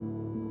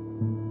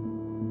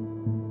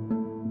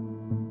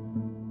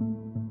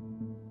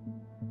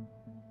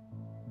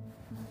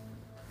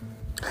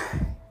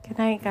Good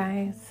night,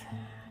 guys.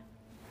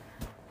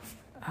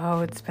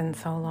 Oh, it's been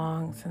so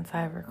long since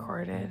I've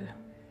recorded.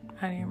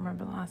 I don't even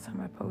remember the last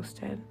time I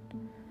posted.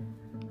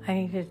 I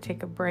needed to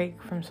take a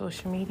break from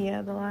social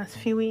media the last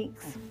few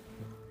weeks.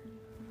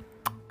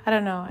 I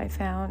don't know, I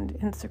found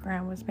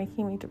Instagram was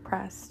making me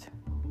depressed.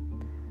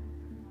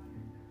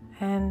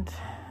 And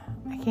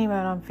I came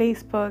out on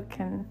Facebook,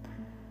 and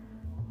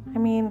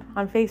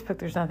on Facebook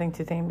there's nothing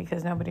to think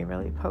because nobody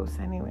really posts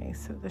anyway,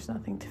 so there's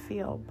nothing to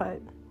feel, but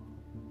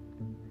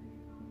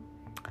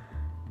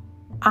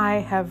I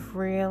have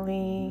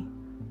really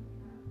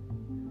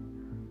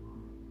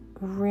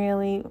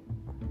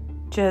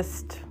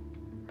just,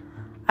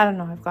 I don't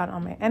know, I've gotten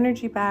all my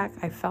energy back.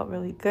 I felt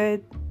really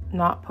good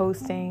not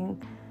posting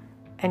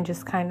and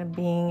just kind of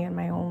being in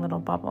my own little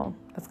bubble.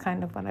 That's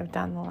kind of what I've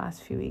done the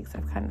last few weeks.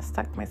 I've kind of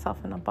stuck myself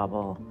in a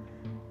bubble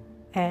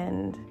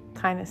and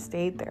kind of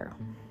stayed there.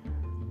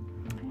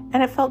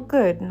 And it felt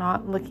good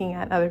not looking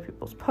at other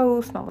people's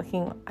posts, not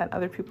looking at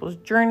other people's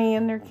journey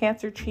in their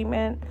cancer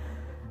treatment,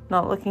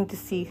 not looking to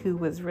see who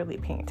was really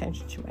paying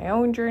attention to my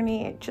own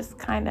journey. It just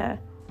kind of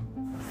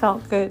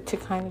felt good to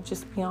kind of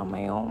just be on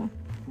my own.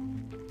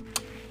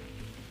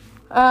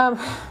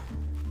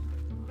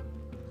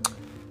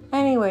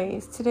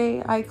 Anyways,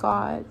 today I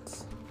got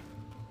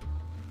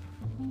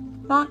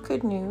not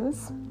good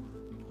news.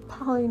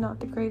 Probably not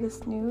the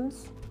greatest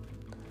news.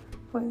 I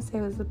wouldn't say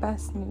it was the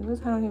best news.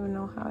 I don't even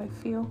know how I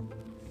feel.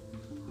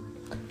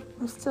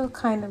 I'm still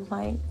kind of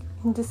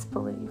in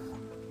disbelief.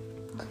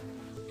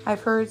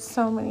 I've heard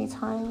so many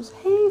times,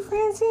 "Hey,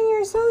 Francine,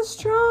 you're so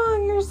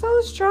strong, you're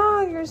so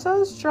strong, you're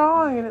so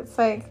strong." And it's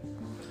like,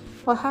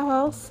 well, how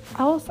else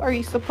are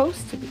you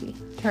supposed to be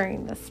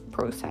during this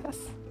process?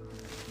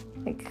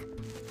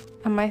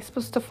 Am I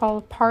supposed to fall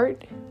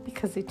apart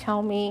because they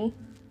tell me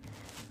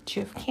that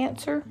you have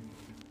cancer?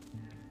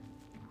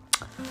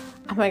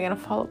 Am I going to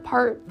fall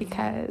apart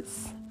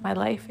because my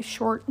life is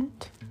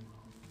shortened?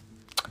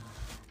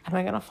 Am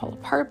I going to fall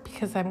apart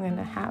because I'm going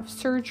to have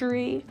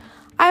surgery?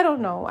 I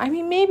don't know.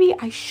 Maybe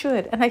I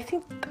should. And I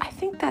think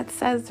that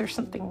says there's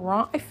something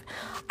wrong.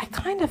 I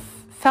kind of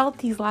felt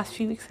these last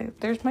few weeks that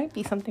there might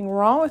be something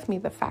wrong with me,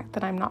 the fact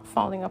that I'm not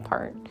falling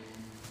apart.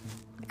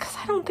 Because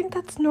I don't think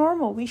that's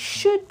normal. We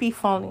should be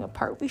falling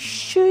apart. We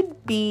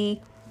should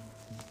be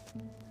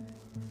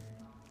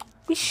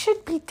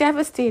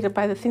devastated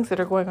by the things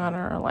that are going on in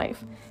our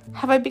life.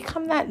 Have I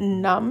become that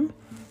numb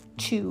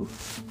to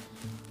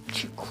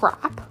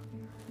crap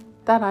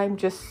that I'm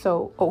just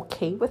so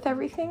okay with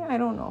everything? I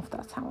don't know if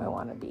that's how I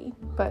want to be.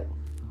 But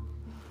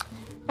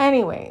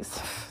anyways,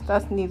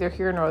 that's neither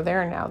here nor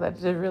there now.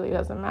 That it really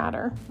doesn't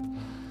matter.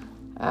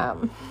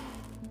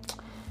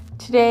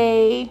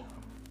 Today...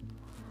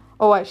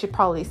 Oh, I should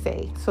probably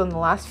say, so in the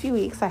last few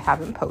weeks, I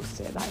haven't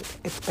posted.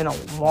 It's been a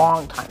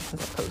long time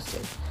since I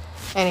posted.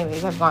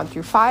 Anyways, I've gone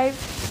through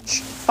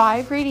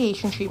five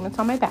radiation treatments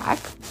on my back.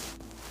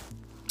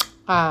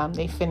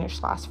 They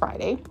finished last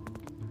Friday.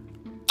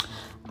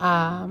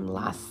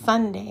 Last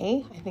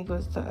Sunday, I think it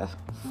was the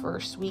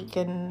last week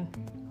in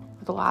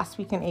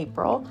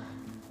April,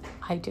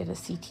 I did a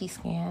CT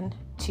scan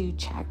to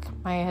check.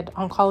 My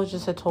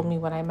oncologist had told me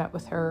when I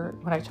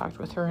talked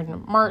with her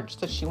in March,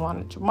 that she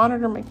wanted to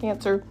monitor my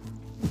cancer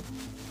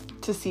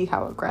to see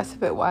how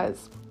aggressive it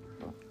was.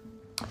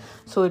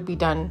 So it'd be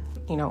done,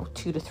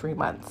 2 to 3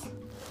 months.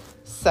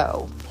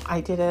 So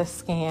I did a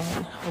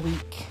scan a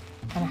week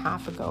and a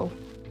half ago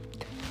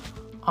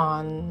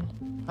on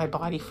my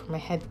body from my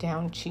head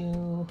down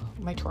to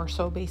my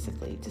torso,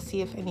 basically, to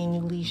see if any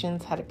new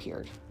lesions had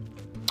appeared.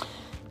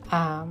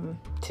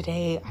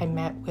 Today I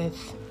met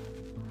with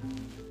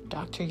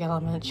Dr.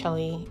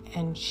 Yellow-Manicelli,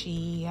 and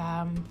she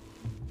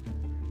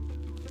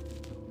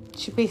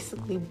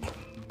basically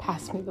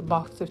passed me the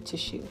box of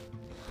tissue.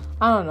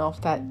 I don't know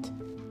if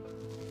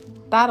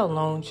that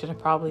alone should have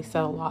probably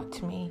said a lot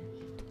to me.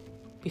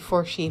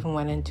 Before she even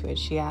went into it,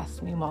 she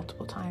asked me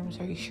multiple times,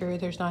 "Are you sure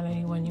there's not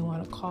anyone you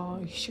want to call?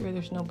 Are you sure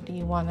there's nobody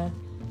you want to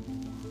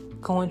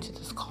go into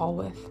this call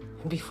with?"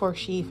 And before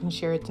she even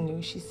shared the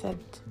news,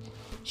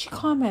 she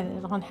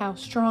commented on how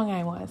strong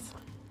I was.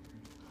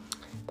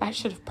 That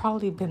should have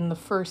probably been the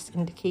first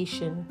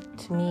indication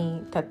to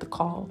me that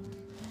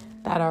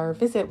our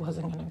visit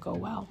wasn't going to go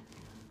well.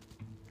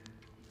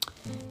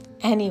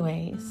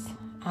 Anyways,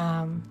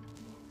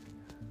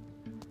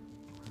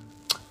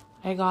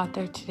 I got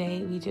there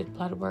today. We did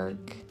blood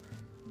work.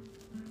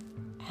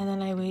 And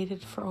then I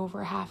waited for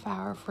over a half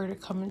hour for her to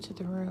come into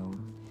the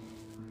room.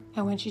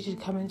 And when she did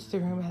come into the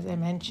room, as I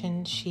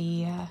mentioned,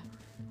 she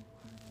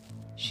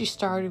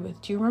started with,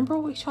 "Do you remember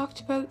what we talked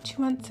about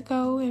 2 months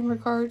ago in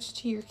regards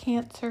to your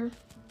cancer?"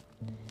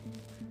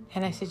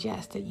 And I said,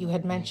 yes, that you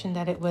had mentioned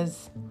that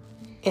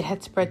it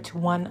had spread to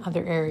one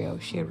other area.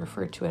 She had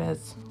referred to it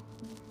as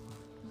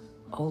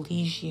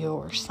Oligio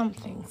or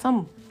something,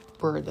 some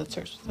word that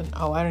starts with an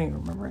O, I don't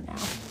even remember now,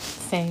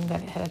 saying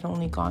that it had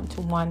only gone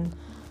to one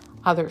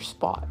other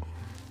spot.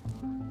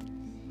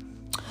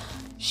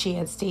 She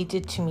had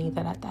stated to me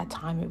that at that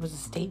time it was a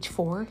stage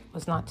 4, it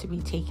was not to be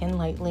taken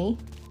lightly,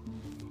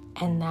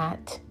 and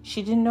that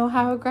she didn't know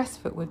how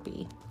aggressive it would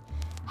be.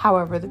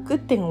 However, the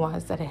good thing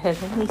was that it had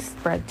only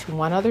spread to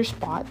one other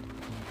spot,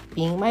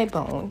 being my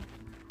bone,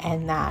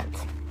 and that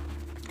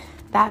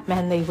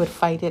meant they would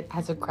fight it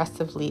as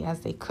aggressively as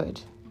they could,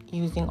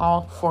 using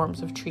all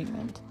forms of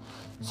treatment,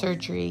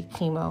 surgery,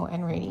 chemo,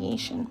 and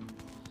radiation,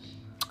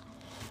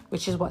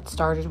 which is what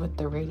started with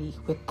the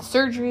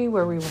surgery,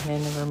 where we went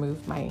in and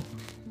removed my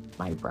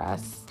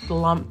breast, the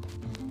lump,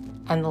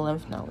 and the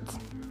lymph nodes.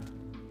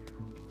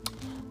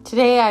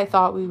 Today, I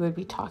thought we would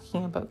be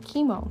talking about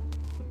chemo.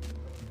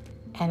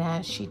 And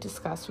as she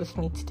discussed with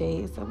me today,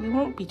 is that we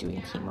won't be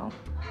doing chemo.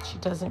 She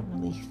doesn't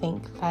really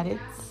think that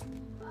it's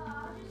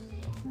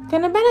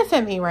going to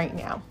benefit me right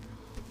now.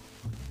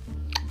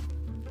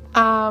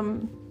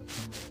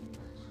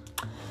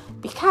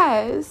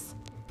 Because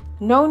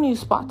no new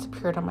spots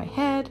appeared on my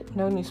head,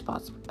 no new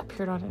spots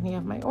appeared on any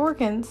of my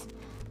organs.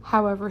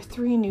 However,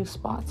 3 new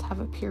spots have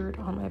appeared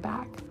on my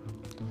back,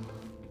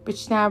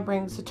 which now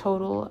brings the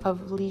total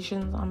of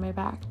lesions on my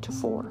back to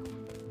 4.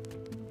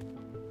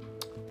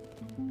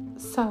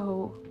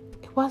 So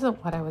it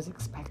wasn't what I was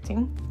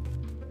expecting.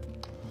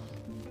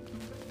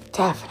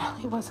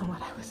 Definitely wasn't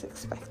what I was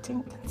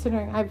expecting,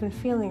 considering I've been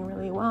feeling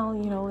really well,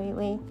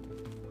 lately.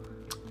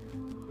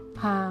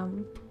 I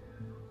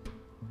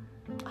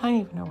don't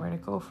even know where to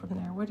go from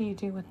there. What do you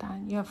do with that?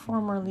 You have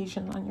 4 more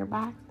lesions on your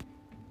back.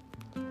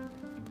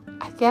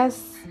 I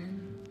guess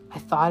I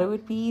thought it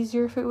would be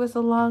easier if it was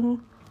a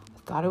lung. I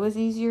thought it was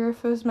easier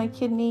if it was my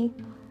kidney.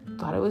 I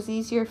thought it was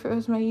easier if it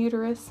was my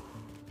uterus.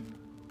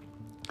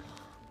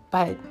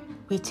 But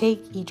we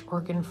take each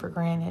organ for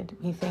granted.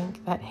 We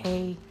think that,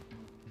 hey,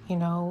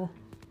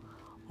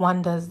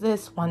 one does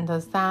this, one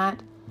does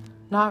that,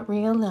 not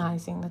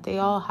realizing that they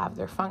all have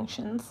their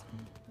functions.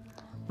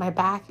 My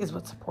back is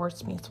what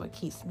supports me. It's what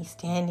keeps me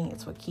standing.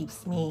 It's what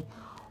keeps me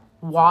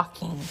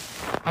walking.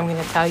 I'm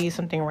going to tell you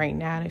something right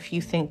now. If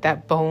you think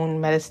that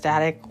bone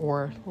metastatic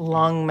or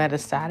lung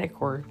metastatic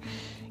or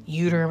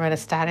uterine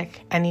metastatic,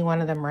 any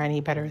one of them are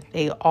any better,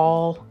 they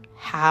all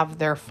have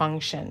their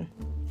function.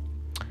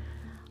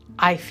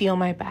 I feel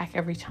my back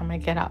every time I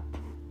get up.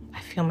 I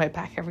feel my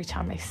back every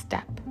time I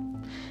step,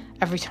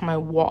 every time I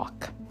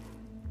walk.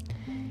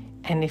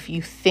 And if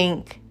you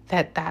think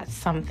that that's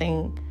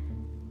something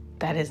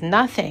that is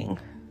nothing,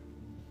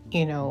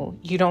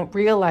 you don't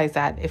realize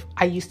that. If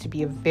I used to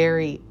be a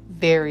very,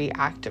 very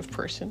active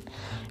person,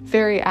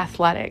 very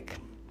athletic.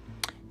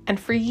 And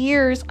for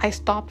years, I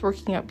stopped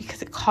working out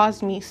because it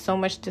caused me so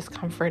much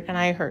discomfort. And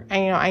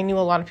I knew a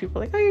lot of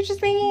people like, oh, you're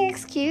just making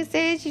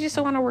excuses. You just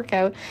don't want to work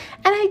out.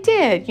 And I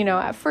did,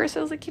 at first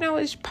I was like,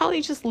 it's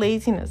probably just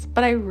laziness,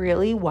 but I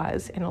really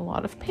was in a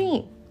lot of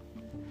pain.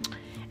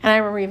 And I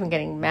remember even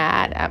getting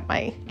mad at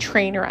my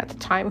trainer at the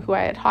time who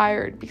I had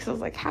hired, because I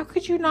was like, how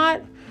could you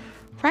not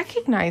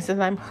recognize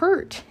that I'm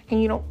hurt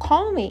and you don't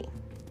call me?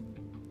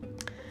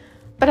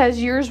 But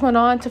as years went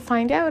on to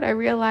find out, I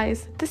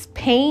realized this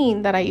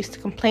pain that I used to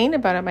complain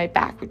about in my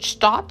back, which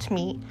stopped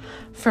me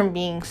from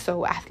being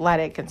so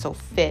athletic and so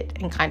fit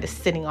and kind of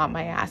sitting on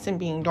my ass and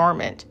being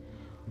dormant,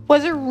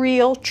 was a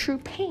real, true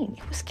pain.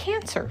 It was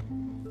cancer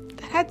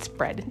that had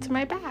spread into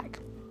my back.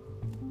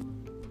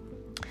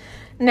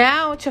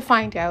 Now to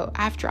find out,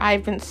 after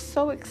I've been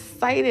so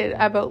excited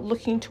about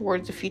looking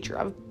towards the future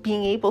of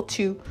being able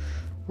to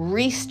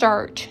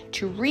restart,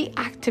 to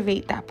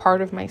reactivate that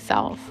part of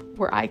myself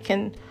where I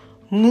can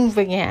move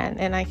again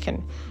and I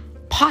can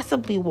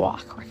possibly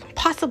walk, or I can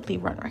possibly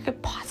run, or I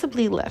could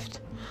possibly lift,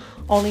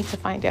 only to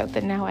find out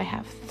that now I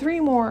have 3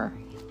 more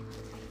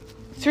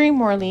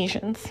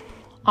lesions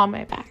on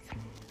my back.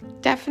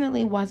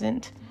 Definitely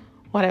wasn't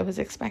what I was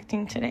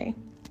expecting today.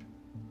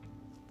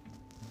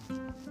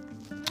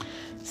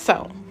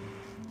 So,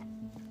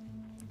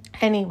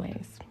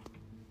 anyways,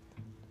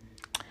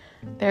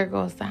 there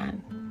goes that.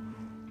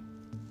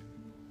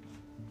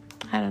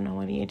 I don't know.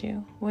 What do you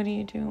do? What do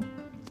you do?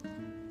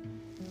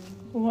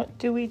 What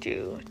do we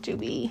do? Do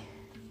we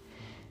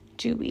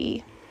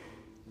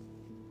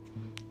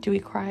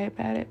cry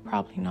about it?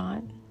 Probably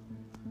not.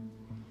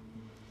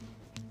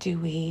 Do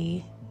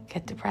we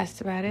get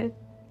depressed about it?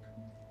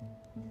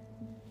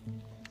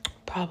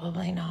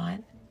 Probably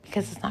not,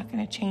 because it's not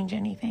going to change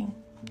anything.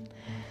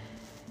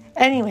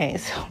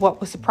 Anyways, what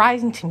was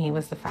surprising to me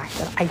was the fact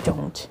that I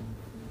don't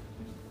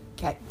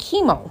get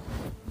chemo.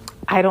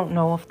 I don't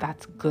know if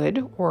that's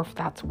good or if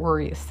that's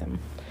worrisome.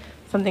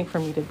 Something for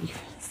me to be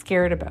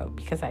scared about,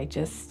 because I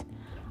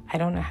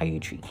don't know how you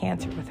treat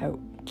cancer without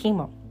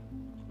chemo.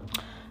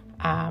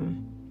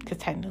 Because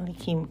technically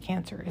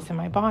cancer is in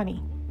my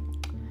body.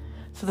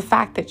 So the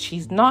fact that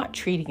she's not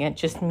treating it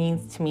just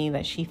means to me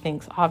that she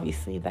thinks,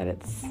 obviously, that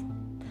it's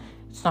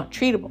not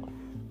treatable.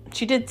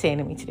 She did say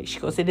to me today,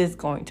 she goes, it is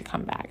going to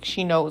come back.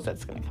 She knows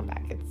that's going to come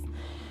back.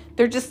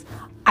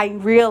 I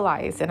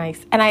realized, and I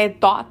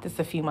had thought this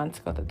a few months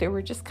ago, that they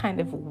were just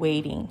kind of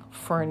waiting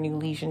for a new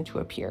lesion to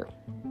appear.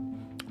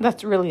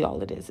 That's really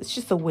all it is. It's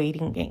just a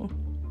waiting game.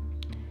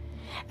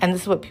 And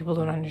this is what people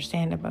don't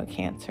understand about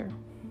cancer.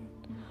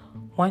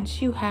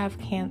 Once you have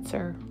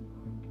cancer,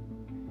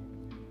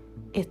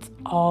 it's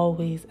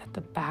always at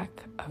the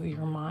back of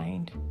your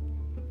mind.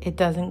 It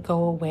doesn't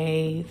go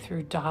away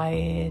through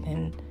diet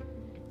and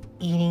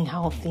eating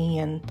healthy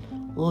and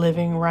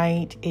living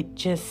right. It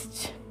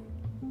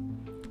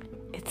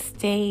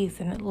stays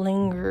and it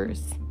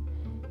lingers.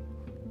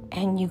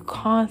 And you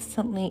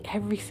constantly,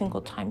 every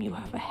single time you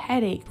have a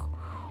headache,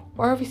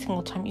 or every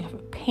single time you have a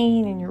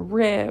pain in your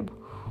rib,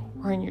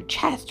 or in your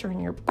chest, or in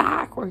your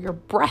back, or you're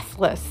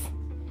breathless,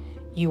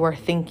 you are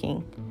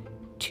thinking,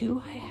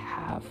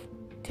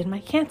 did my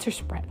cancer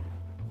spread?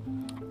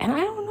 And I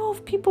don't know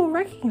if people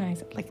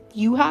recognize it. Like,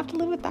 you have to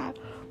live with that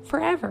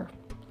forever.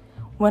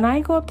 When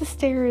I go up the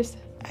stairs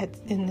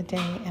in the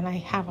day and I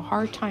have a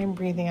hard time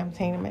breathing, I'm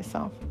saying to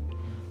myself,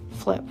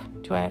 Flip,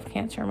 do I have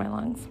cancer in my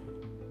lungs?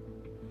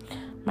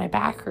 My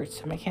back hurts.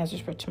 Did my cancer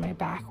spread to my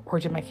back, or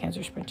did my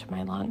cancer spread to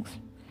my lungs?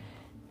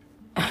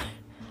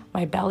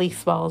 My belly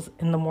swells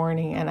in the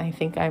morning and I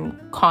think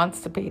I'm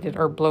constipated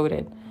or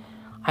bloated.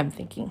 I'm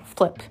thinking,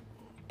 Flip,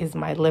 is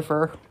my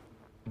liver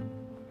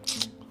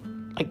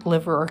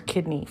or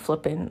kidney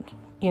flipping,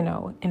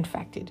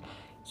 infected?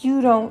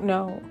 You don't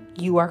know.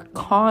 You are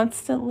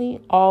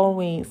constantly,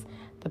 always,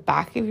 the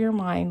back of your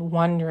mind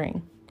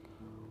wondering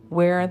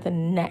where the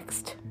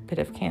next bit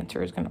of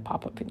cancer is going to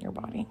pop up in your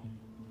body.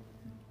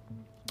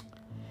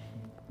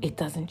 It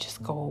doesn't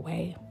just go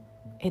away.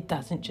 It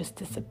doesn't just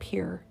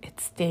disappear. It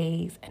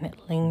stays and it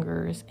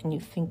lingers and you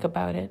think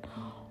about it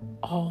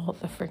all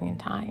the friggin'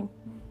 time.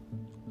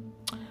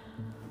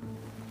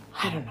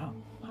 I don't know.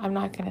 I'm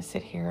not going to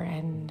sit here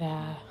and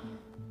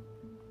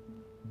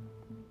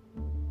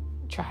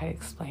try to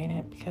explain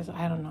it because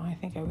I don't know. I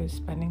think I was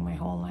spending my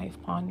whole life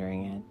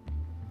pondering it.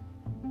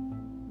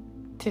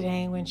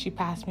 Today, when she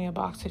passed me a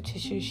box of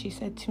tissues, she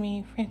said to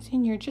me,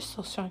 Francine, you're just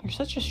so strong. You're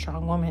such a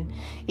strong woman.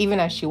 Even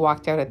as she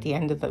walked out at the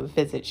end of the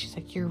visit, she's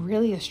like, you're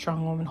really a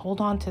strong woman. Hold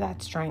on to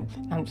that strength.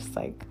 And I'm just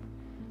like,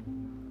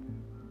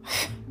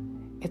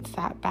 it's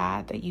that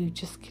bad that you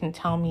just can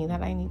tell me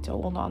that I need to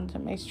hold on to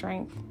my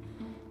strength.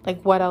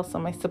 Like, what else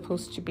am I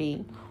supposed to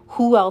be?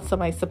 Who else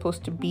am I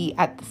supposed to be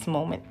at this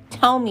moment?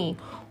 Tell me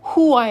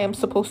who I am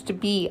supposed to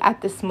be at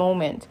this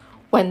moment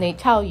when they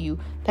tell you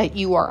that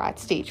you are at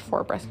stage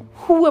 4 breast cancer.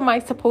 Who am I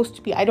supposed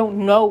to be? I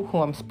don't know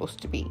who I'm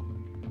supposed to be.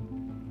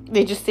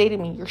 They just say to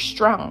me, you're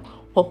strong.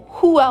 Well,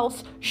 who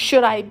else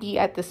should I be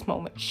at this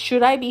moment?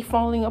 Should I be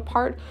falling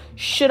apart?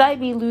 Should I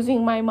be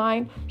losing my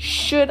mind?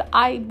 Should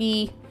I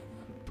be,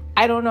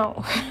 I don't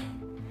know.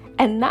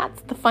 And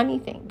that's the funny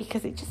thing,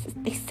 because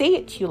they say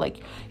it to you like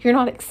you're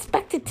not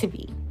expected to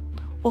be.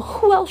 Well,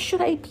 who else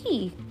should I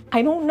be?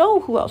 I don't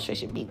know who else I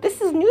should be. This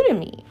is new to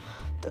me.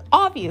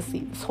 Obviously,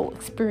 this whole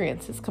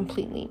experience is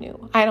completely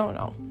new. I don't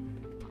know.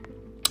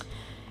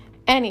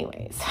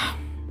 Anyways,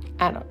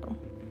 I don't know.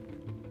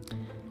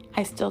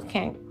 I still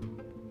can't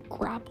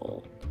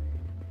grasp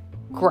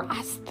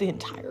the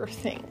entire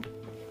thing.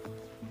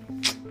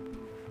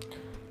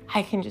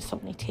 I can just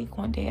only take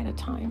one day at a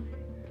time.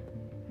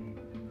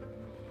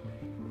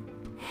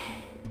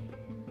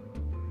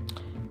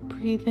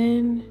 Breathe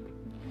in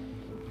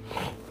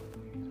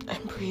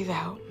and breathe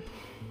out.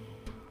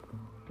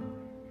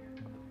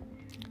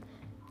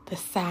 The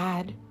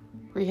sad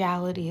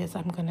reality is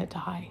I'm going to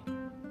die.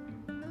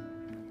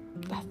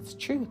 That's the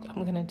truth.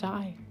 I'm going to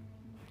die.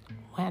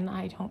 When,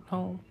 I don't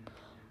know.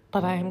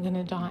 But I am going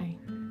to die.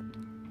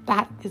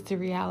 That is the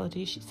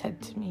reality she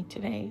said to me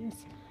today. Is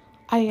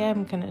I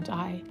am going to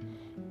die.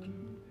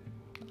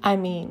 I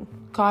mean,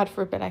 God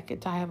forbid I could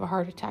die of a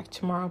heart attack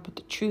tomorrow. But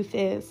the truth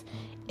is,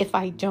 if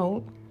I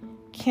don't,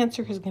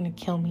 cancer is going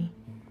to kill me.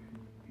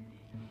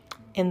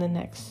 In the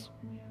next,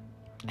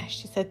 as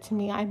she said to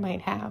me, I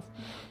might have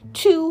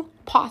 2,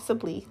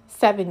 possibly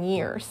 7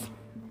 years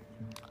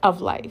of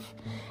life.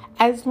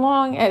 As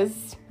long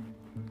as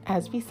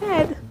we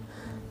said,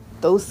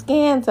 those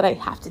scans that I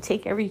have to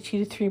take every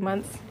 2 to 3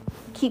 months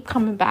keep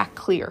coming back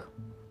clear.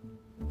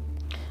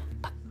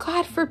 But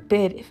God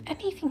forbid, if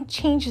anything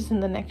changes in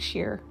the next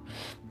year,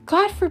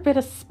 God forbid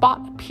a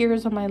spot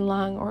appears on my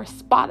lung, or a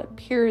spot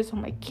appears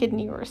on my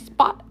kidney, or a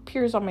spot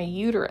appears on my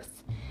uterus,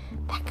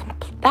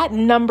 that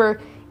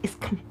number is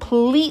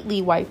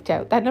completely wiped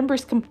out. That number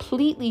is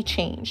completely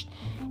changed.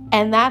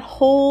 And that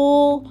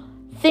whole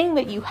thing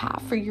that you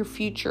have for your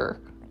future,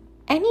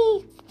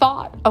 any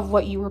thought of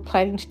what you were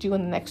planning to do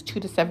in the next 2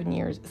 to 7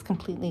 years is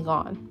completely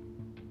gone.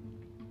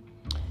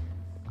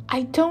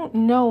 I don't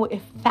know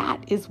if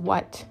that is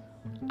what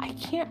I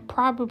can't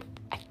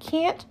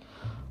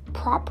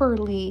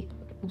properly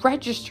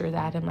register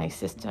that in my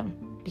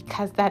system,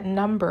 because that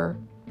number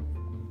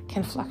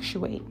can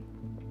fluctuate.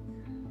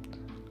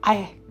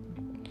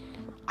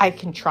 I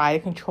can try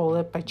to control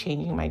it by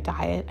changing my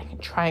diet. I can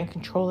try and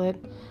control it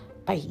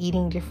by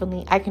eating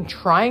differently. I can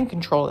try and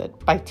control it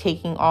by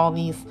taking all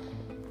these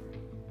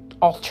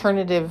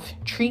alternative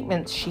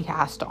treatments she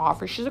has to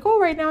offer. She's like, oh,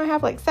 right now I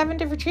have like 7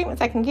 different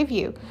treatments I can give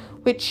you,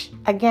 which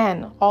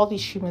again, all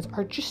these treatments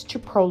are just to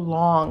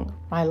prolong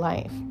my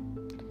life.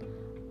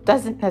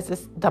 Doesn't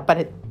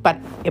necessarily, but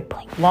it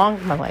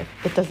prolongs my life.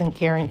 It doesn't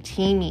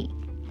guarantee me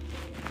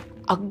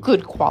a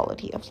good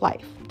quality of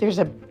life. There's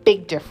a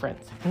big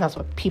difference, and that's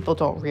what people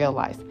don't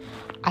realize.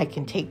 I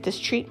can take this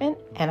treatment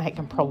and I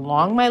can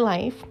prolong my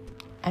life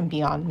and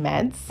be on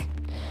meds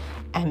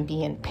and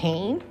be in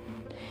pain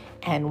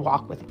and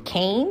walk with a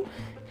cane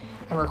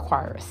and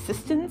require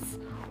assistance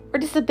or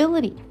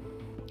disability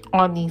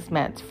on these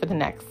meds for the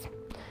next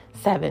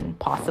 7,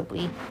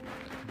 possibly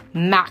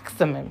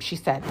maximum, she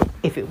said.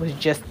 If it was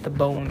just the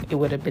bone, it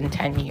would have been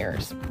 10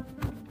 years.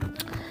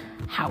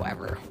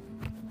 However,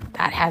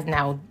 that has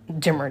now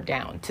dimmered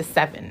down to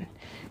 7,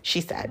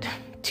 she said.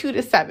 2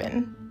 to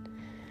 7.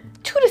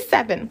 2 to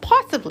 7,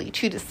 possibly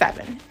 2 to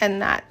 7.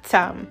 And that,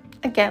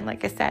 again,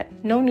 like I said,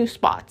 no new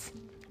spots.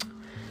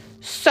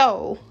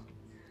 So,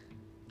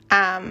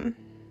 but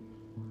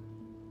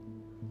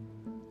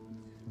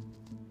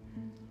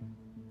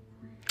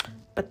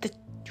the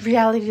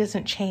reality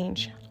doesn't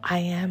change. I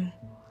am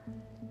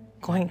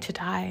going to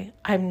die.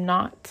 I may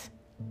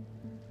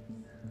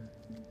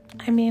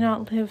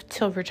not live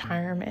till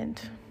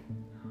retirement.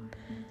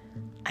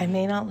 I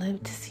may not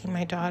live to see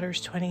my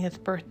daughter's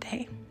 20th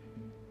birthday.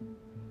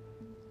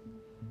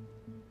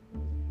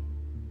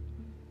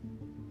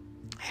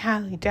 I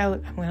highly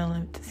doubt I'm going to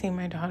live to see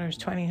my daughter's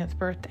 20th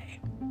birthday.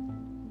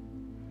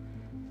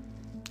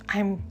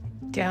 I'm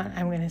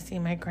going to see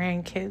my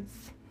grandkids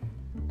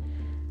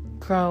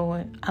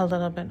grow a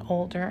little bit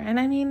older. And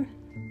I mean,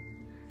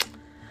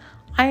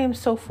 I am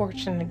so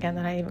fortunate again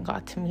that I even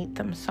got to meet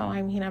them. So,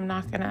 I mean, I'm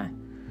not going to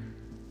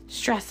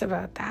stress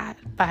about that.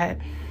 But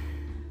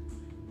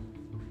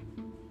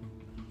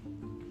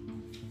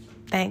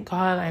thank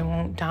God I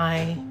won't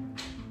die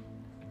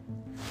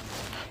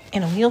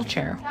in a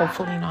wheelchair.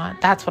 Hopefully not.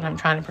 That's what I'm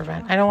trying to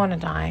prevent. I don't want to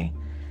die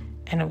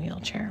in a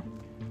wheelchair.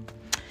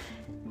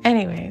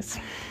 Anyways,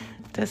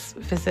 this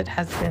visit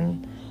has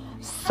been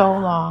so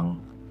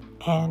long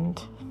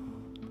and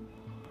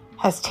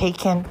has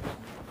taken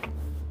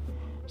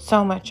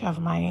so much of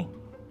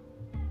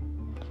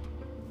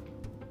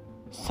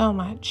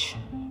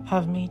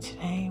me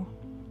today.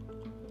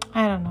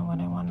 I don't know what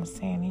I want to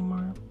say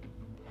anymore.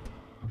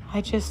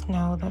 I just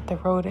know that the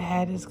road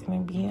ahead is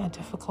going to be a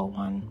difficult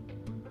one.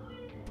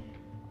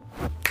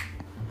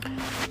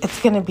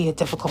 It's going to be a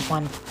difficult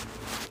one.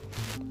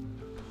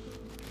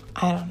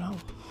 I don't know.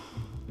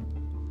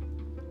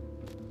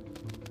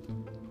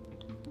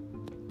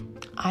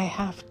 I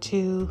have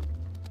to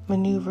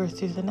maneuver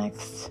through the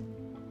next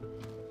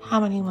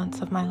how many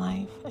months of my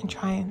life and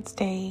try and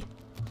stay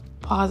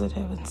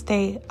positive and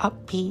stay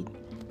upbeat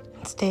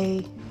and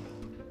stay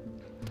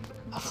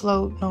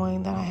afloat,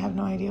 knowing that I have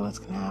no idea what's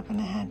going to happen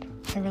ahead.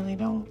 I really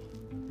don't.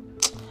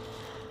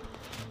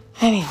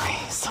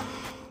 Anyways,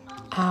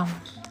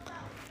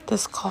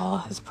 this call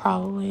has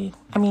probably,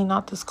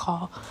 not this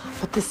call,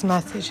 but this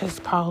message has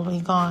probably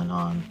gone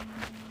on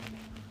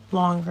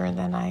longer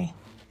than I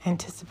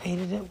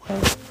anticipated it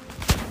would.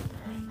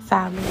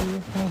 Sadly, you're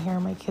going to hear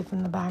my kids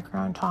in the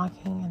background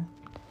talking and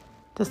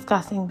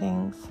discussing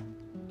things.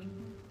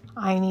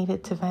 I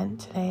needed to vent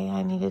today.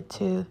 I needed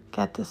to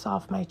get this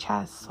off my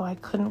chest, so I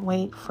couldn't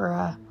wait for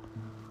a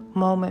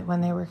moment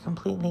when they were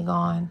completely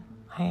gone.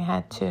 I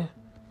had to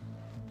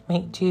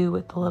make do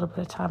with the little bit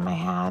of time I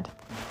had.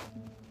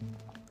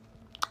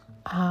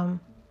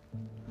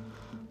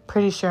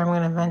 Pretty sure I'm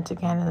going to vent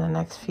again in the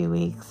next few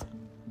weeks.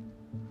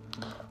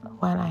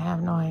 When, I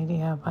have no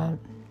idea, but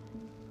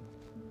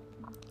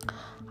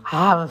I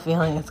have a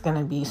feeling it's going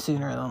to be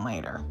sooner than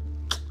later.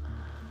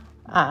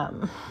 I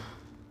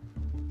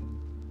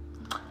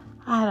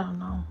don't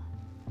know.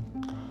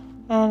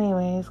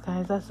 Anyways,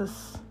 guys, that's a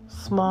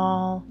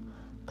small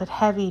but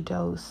heavy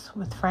dose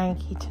with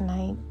Frankie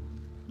tonight.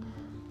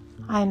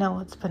 I know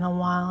it's been a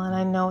while, and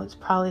I know it's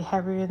probably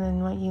heavier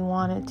than what you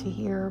wanted to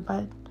hear,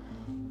 but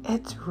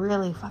it's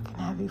really fucking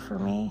heavy for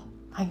me.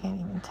 I can't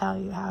even tell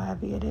you how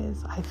heavy it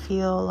is. I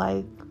feel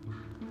like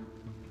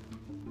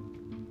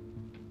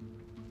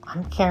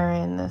I'm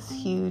carrying this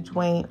huge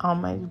weight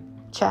on my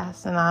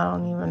chest, and I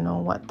don't even know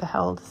what the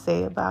hell to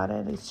say about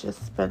it. It's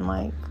just been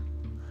like,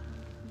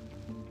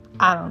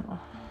 I don't know.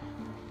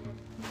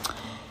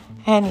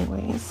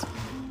 Anyways,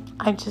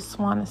 I just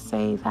want to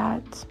say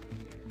that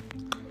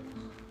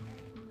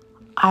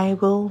I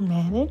will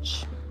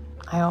manage.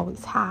 I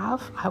always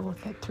have. I will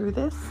get through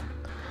this.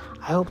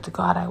 I hope to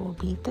God I will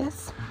beat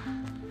this.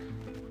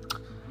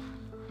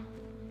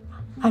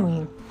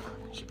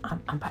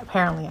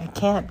 Apparently I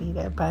can't beat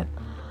it, but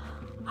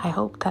I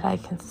hope that I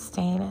can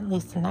sustain at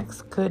least the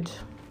next good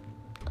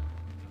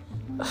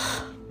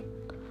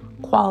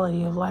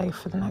quality of life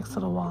for the next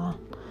little while.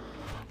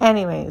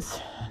 Anyways,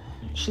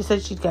 she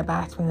said she'd get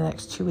back to me in the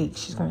next 2 weeks.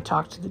 She's going to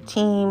talk to the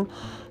team,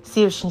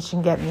 see if she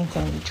can get me into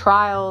any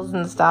trials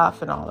and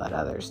stuff and all that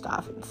other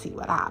stuff and see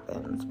what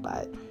happens.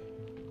 But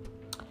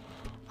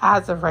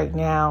as of right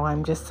now,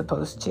 I'm just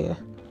supposed to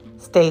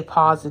stay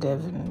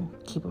positive and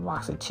keep a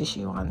box of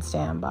tissue on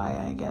standby,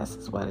 I guess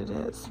is what it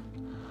is.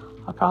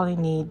 I'll probably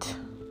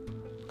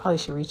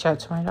should reach out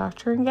to my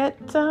doctor and get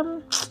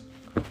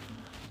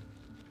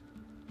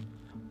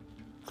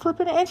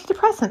flipping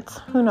antidepressants.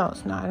 Who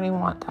knows? No, I don't even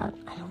want that.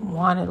 I don't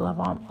want to live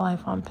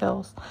life on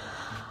pills.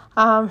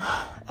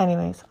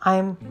 Anyways,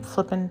 I'm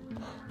flipping.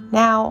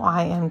 Now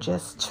I am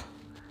just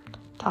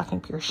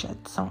talking pure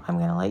shit. So I'm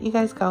going to let you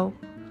guys go.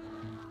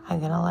 I'm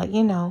going to let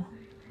you know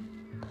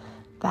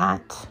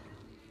that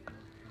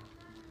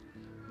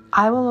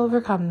I will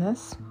overcome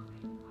this.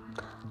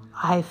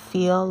 I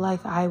feel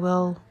like I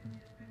will.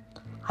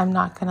 I'm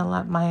not going to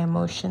let my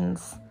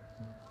emotions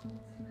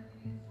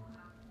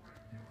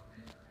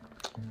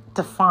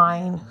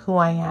define who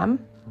I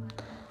am.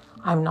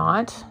 I'm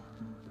not.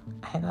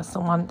 And that's the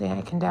one thing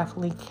I can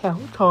definitely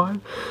count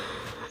on,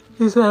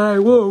 is that I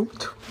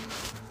won't.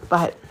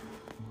 But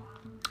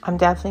I'm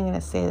definitely going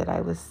to say that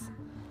I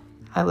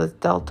was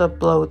dealt a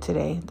blow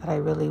today that I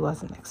really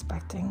wasn't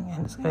expecting.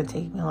 And it's going to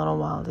take me a little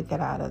while to get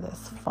out of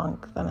this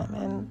funk that I'm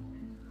in.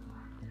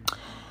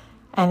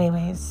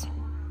 Anyways,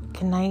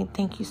 good night.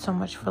 Thank you so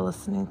much for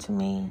listening to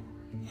me.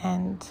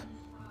 And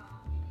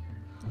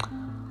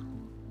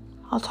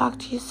I'll talk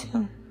to you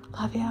soon.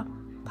 Love ya.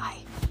 Bye.